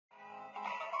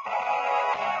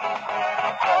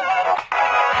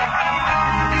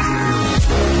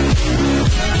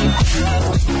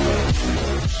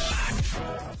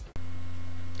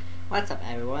What's up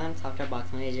everyone, Software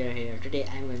Box Manager here. Today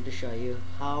I'm going to show you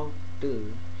how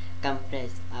to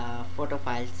compress a photo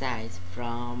file size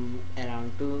from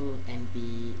around 2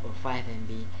 MB or 5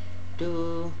 MB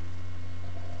to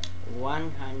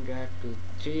 100 to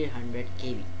 300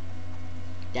 KB.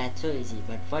 That's so easy,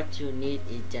 but what you need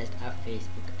is just a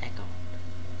Facebook account.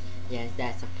 Yes,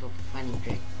 that's a funny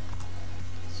trick.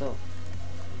 So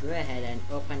go ahead and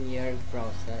open your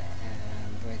browser,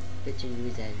 which you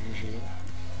use as usually.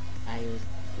 I use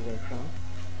Google Chrome.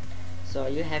 So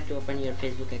you have to open your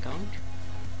Facebook account.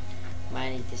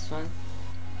 Mine is this one,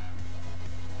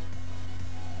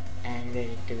 and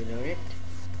ready to load it.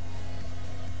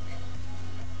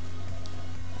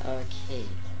 Okay,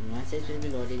 once it will be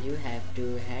loaded, you have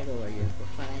to head over your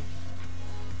profile.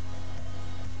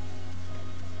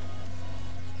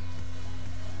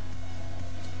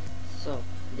 So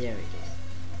there it is.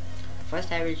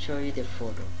 First I will show you the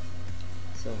photo.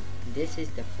 So this is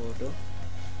the photo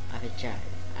of a child.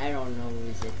 I don't know who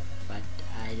is it, but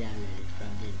I downloaded it from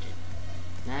the internet.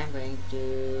 Now I'm going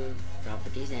to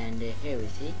properties, and here we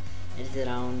see it's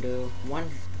around 2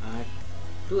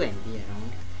 MB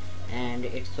around, and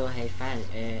it's so high file.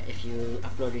 If you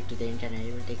upload it to the internet,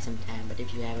 it will take some time, but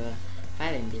if you have a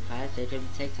 5 MB file, so it will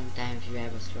take some time if you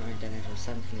have a slow internet or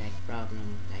something like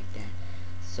problem like that.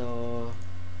 So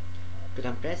to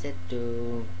compress it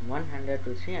to 100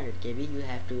 to 300 KB, you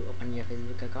have to open your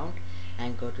Facebook account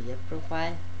and go to your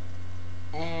profile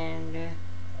and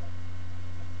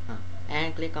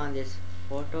click on this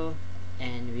photo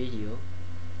and video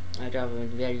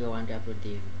where you want to upload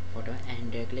the photo,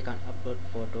 and click on upload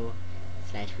photo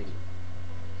 / video.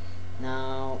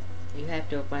 Now you have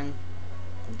to open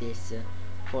this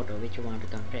photo which you want to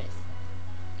compress.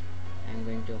 I'm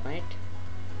going to open it,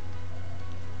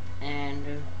 and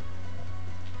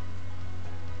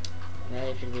well,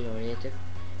 it will be loaded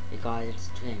because it's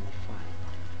 2 MB file.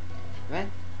 Well,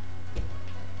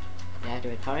 you have to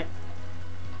wait for it.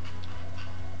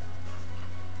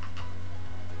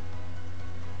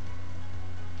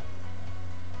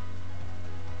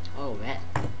 Oh well,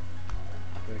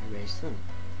 uploaded very soon.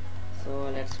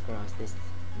 So let's cross this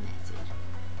message.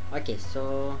 Okay,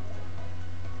 so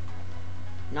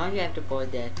now you have to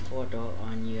post that photo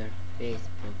on your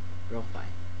Facebook profile.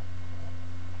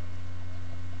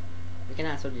 You can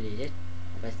also delete it,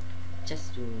 but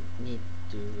just you need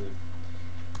to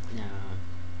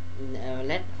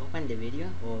let's open the video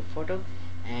or photo,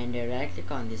 and right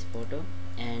click on this photo,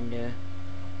 and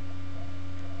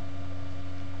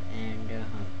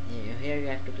here you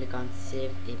have to click on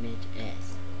save image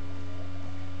as.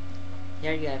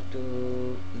 Here you have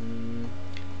to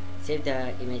save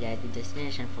the image as the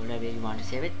destination folder where you want to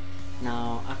save it.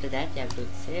 Now after that you have to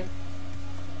save,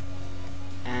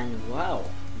 and wow,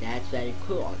 that's very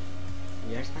cool.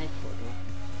 Here's my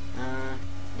photo.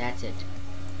 That's it.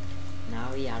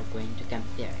 Now we are going to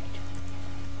compare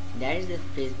it. That is the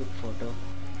Facebook photo,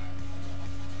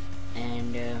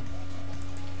 and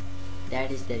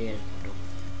that is the real photo.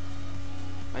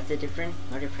 What's the difference?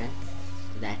 No difference.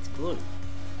 So that's cool.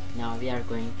 Now we are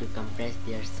going to compress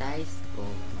their size, or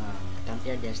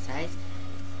compare their size.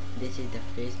 This is the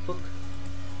Facebook,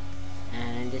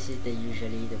 and this is the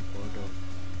usually the photo.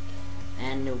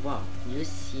 And wow, you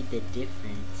see the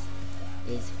difference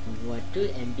is 2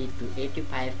 MB to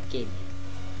 85 KB.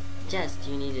 Just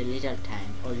you need a little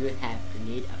time, or you have to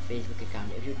need a Facebook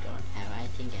account. If you don't have, I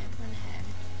think I'm gonna have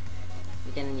it.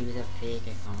 You can use a fake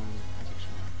account.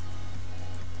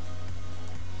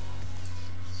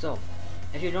 So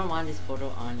if you don't want this photo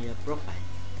on your profile,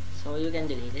 so you can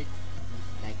delete it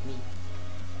like me.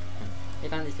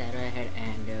 Click on this arrow ahead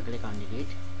and click on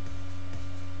delete.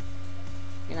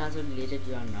 You can also delete it.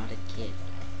 You are not a kid.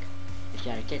 Like, if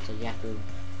you are a kid, so you have to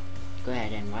go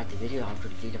ahead and watch the video how to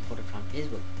delete a photo from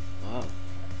Facebook. Wow.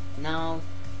 Now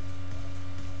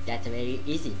that's a very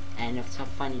easy and it's a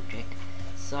funny trick.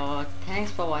 So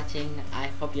thanks for watching. I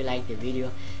hope you like the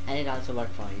video and it also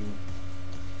worked for you.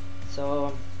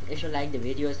 So if you like the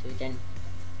video, so you can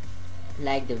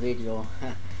like the video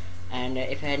and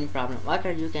if you have any problem,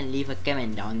 whatever, you can leave a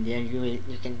comment down there. You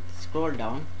can scroll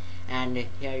down, and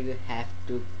here you have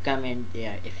to comment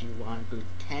there if you want to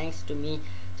thanks to me.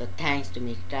 So thanks to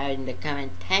me, try in the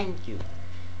comment thank you.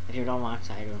 If you don't want,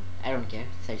 so I don't care.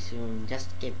 So you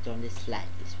just keep on dislike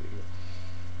this video.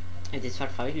 If this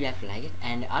worked for you, you have to like it,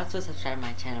 and also subscribe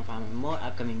my channel for more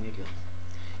upcoming videos.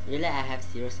 Really, I have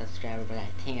 0 subscribers, but I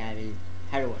think I will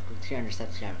head over to 300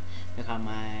 subscribers because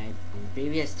my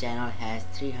previous channel has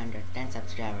 310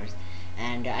 subscribers,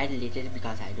 and I deleted it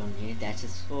because I don't need it. That's a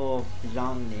so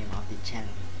long name of the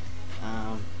channel.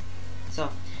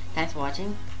 thanks for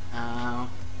watching.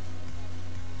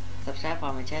 Subscribe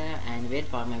for my channel and wait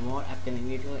for my more upcoming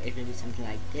video. It will be something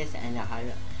like this, and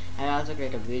I also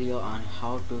create a video on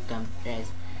how to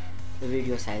compress the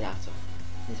video size also.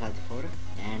 This was the photo,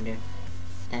 and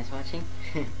thanks for watching.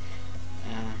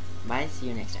 Bye, see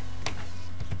you next time.